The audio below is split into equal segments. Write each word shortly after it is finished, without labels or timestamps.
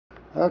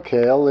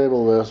Okay, I'll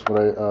label this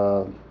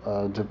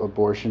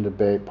abortion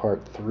debate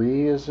part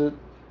 3, is it?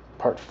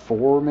 Part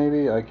 4,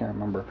 maybe? I can't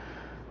remember.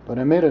 But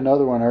I made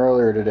another one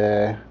earlier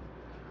today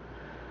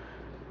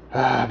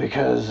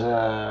because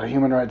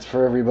Human Rights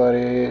for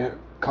Everybody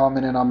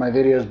commented on my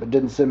videos but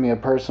didn't send me a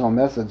personal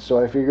message, so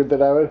I figured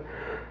that I would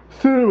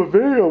send them a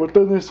video, but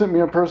then they sent me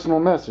a personal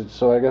message,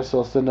 so I guess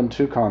I'll send them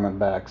 2 comment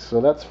backs, so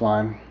that's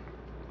fine.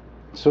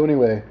 So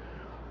anyway,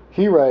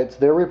 he writes,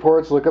 their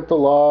reports, look up the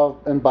law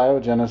and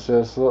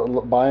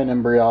biogenesis, buy an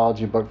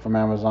embryology book from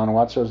Amazon,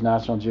 watch those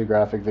National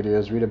Geographic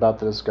videos, read about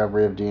the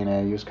discovery of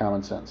DNA, use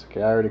common sense.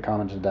 Okay, I already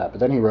commented that. But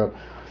then he wrote,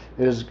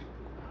 it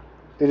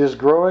is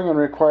growing and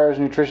requires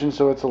nutrition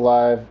so it's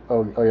alive.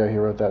 Oh yeah, he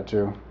wrote that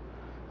too.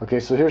 Okay,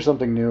 so here's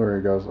something newer.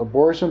 He goes,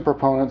 abortion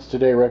proponents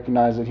today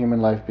recognize that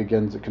human life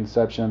begins at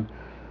conception.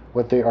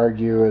 What they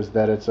argue is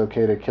that it's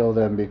okay to kill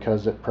them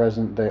because at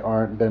present they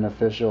aren't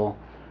beneficial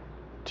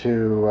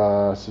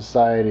to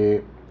society,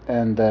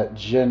 and that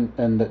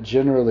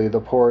generally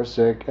the poor,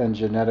 sick, and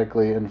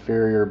genetically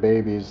inferior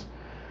babies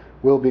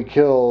will be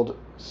killed,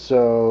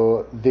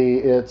 so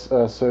it's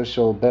a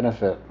social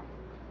benefit.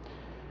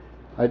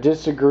 I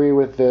disagree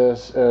with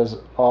this, as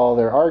all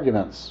their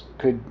arguments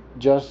could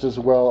just as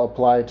well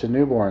apply to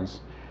newborns.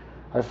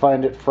 I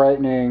find it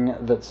frightening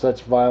that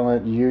such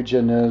violent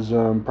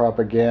eugenism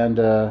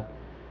propaganda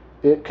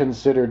it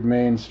considered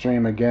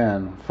mainstream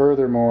again.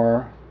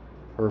 Furthermore,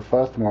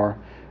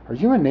 are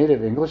you a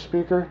native English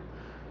speaker?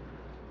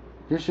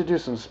 You should do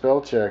some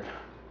spell check.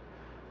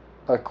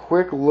 A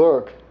quick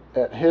look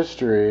at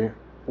history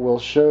will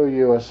show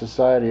you a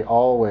society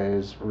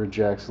always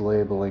rejects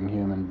labeling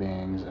human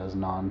beings as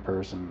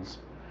non-persons.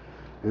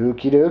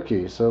 Okie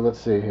dokie. So let's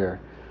see here.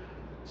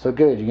 So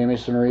good, you gave me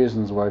some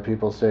reasons why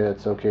people say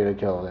it's okay to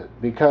kill it.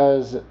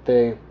 Because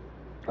they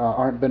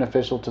aren't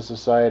beneficial to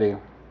society.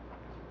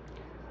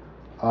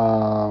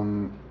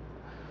 Um,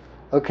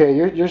 okay,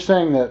 you're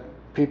saying that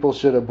people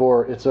should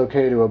abort, it's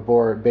okay to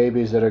abort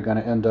babies that are going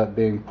to end up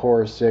being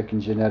poor, sick,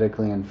 and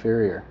genetically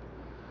inferior.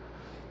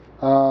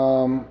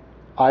 Um,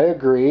 I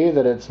agree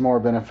that it's more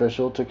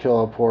beneficial to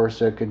kill a poor,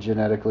 sick, and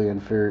genetically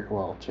inferior.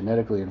 Well,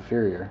 genetically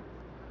inferior.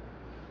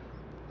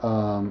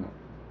 Um,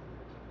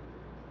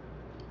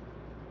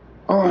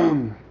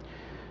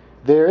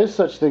 there is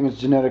such thing as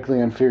genetically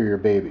inferior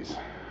babies.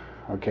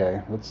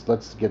 Okay,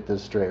 let's get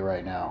this straight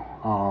right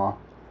now.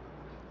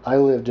 I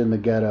lived in the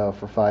ghetto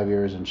for 5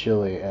 years in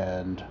Chile,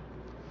 and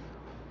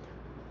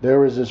there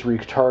was this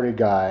retarded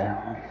guy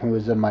who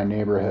was in my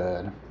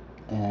neighborhood,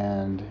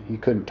 and he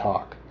couldn't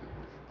talk,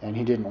 and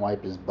he didn't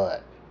wipe his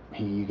butt.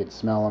 You could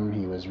smell him.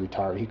 He was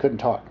retarded. He couldn't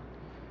talk,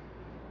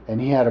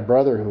 and he had a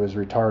brother who was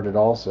retarded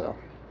also,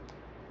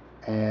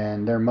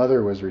 and their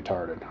mother was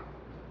retarded.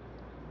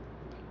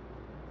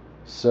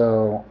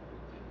 So,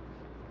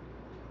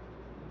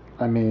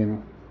 I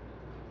mean,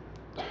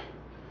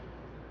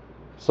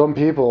 some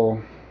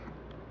people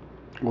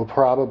will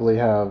probably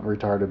have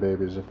retarded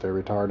babies if they're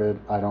retarded.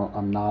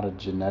 I'm not a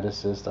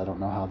geneticist. I don't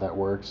know how that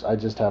works. I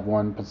just have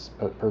one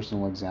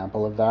personal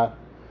example of that.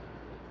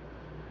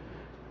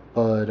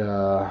 But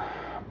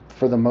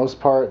for the most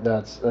part,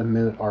 that's a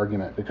moot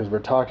argument because we're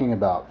talking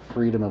about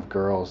freedom of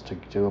girls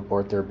to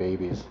abort their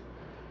babies,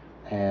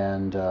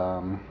 and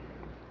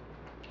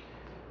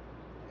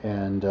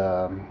and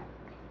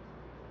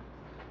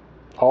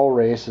all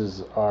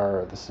races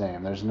are the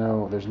same. There's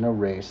no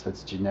race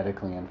that's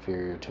genetically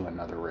inferior to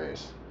another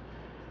race.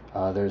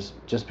 There's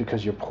just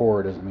because you're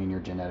poor doesn't mean you're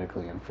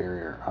genetically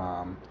inferior.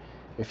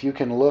 If you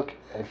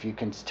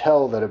can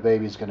tell that a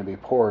baby's going to be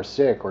poor or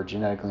sick or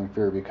genetically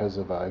inferior because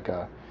of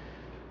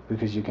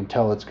because you can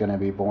tell it's going to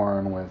be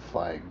born with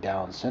like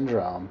Down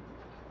syndrome,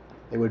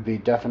 it would be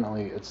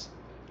definitely, it's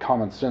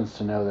common sense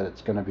to know that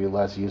it's going to be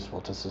less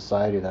useful to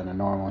society than a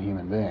normal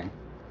human being.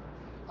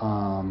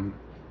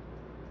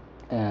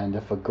 And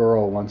if a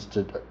girl wants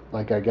to,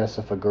 like, I guess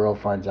if a girl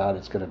finds out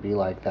it's going to be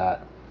like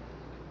that,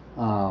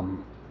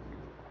 um,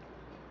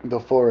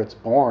 before it's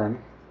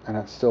born, and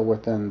it's still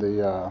within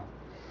the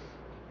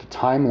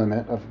time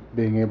limit of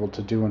being able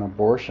to do an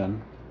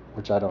abortion,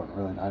 which I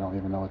don't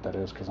even know what that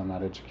is because I'm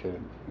not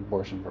educated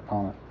abortion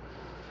proponent.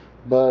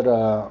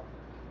 But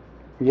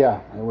yeah,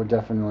 it would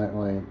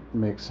definitely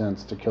make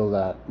sense to kill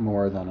that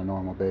more than a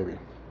normal baby.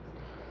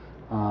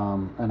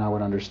 And I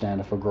would understand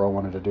if a girl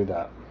wanted to do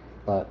that.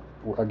 But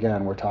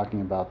again, we're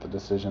talking about the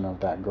decision of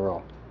that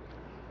girl.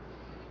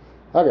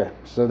 Okay,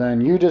 so then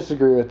you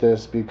disagree with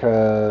this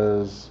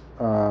because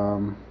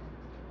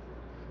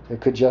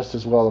it could just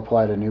as well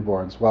apply to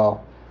newborns.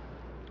 Well,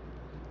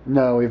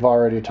 no, we've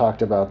already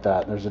talked about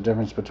that. There's a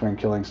difference between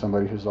killing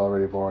somebody who's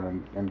already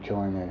born and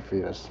killing a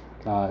fetus.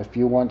 If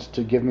you want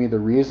to give me the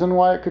reason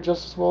why it could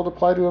just as well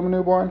apply to a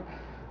newborn,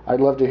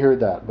 I'd love to hear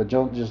that. But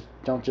don't just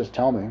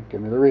tell me.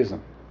 Give me the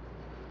reason.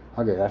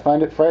 Okay, I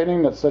find it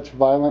frightening that such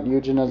violent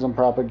eugenism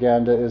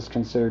propaganda is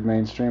considered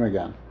mainstream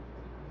again.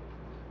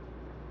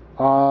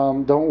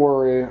 Don't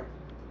worry.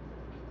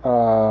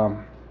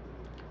 We're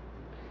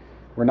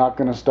not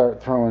going to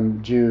start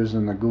throwing Jews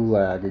in the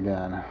gulag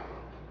again.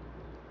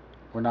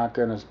 We're not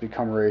going to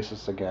become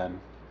racist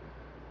again.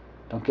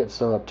 Don't get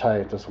so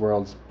uptight. This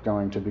world's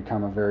going to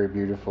become a very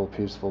beautiful,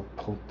 peaceful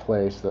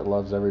place that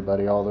loves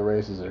everybody. All the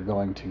races are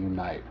going to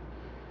unite.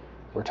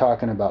 We're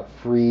talking about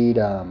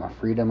freedom, a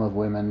freedom of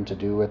women to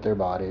do with their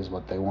bodies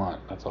what they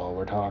want. That's all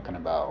we're talking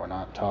about. We're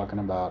not talking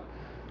about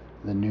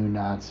the new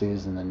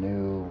Nazis and the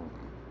new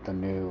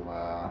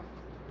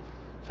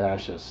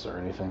fascists or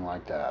anything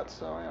like that.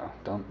 So,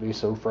 don't be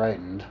so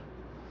frightened.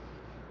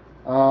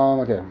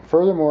 Okay.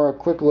 Furthermore, a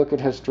quick look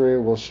at history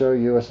will show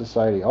you a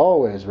society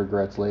always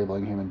regrets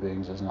labeling human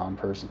beings as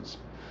non-persons.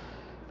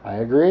 I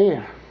agree.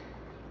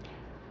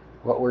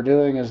 What we're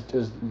doing is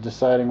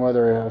deciding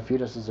whether a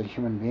fetus is a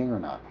human being or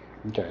not.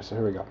 Okay, so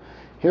here we go.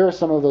 Here are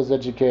some of those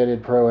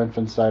educated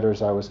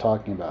pro-infanticiders I was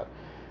talking about.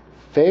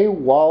 Faye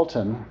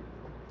Walton,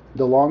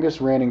 the longest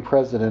reigning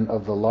president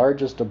of the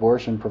largest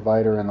abortion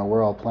provider in the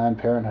world, Planned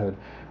Parenthood,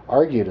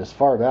 argued as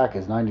far back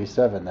as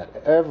 '97 that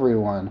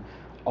everyone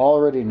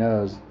already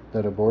knows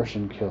that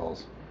abortion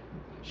kills.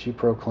 She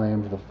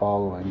proclaimed the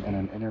following in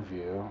an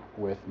interview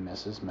with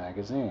Mrs.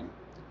 Magazine.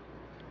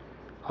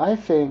 I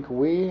think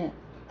we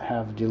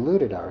have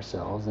deluded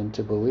ourselves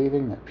into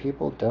believing that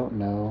people don't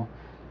know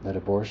that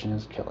abortion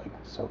is killing.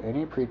 So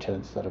any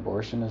pretense that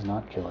abortion is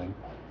not killing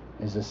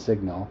is a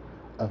signal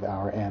of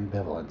our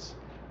ambivalence.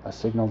 A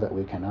signal that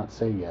we cannot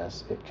say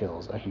yes, it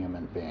kills a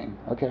human being.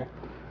 Okay,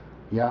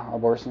 yeah,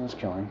 abortion is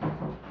killing,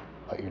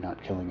 but you're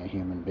not killing a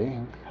human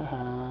being.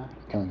 Haha,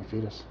 killing a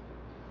fetus.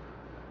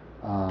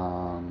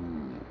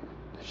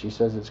 If she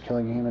says it's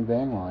killing a human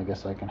being, well, I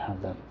guess I can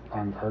have that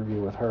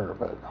argue with her,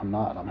 but I'm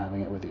not. I'm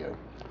having it with you.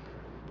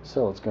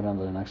 So let's get on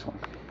to the next one.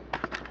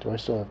 Do I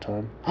still have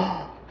time?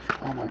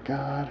 Oh my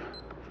God.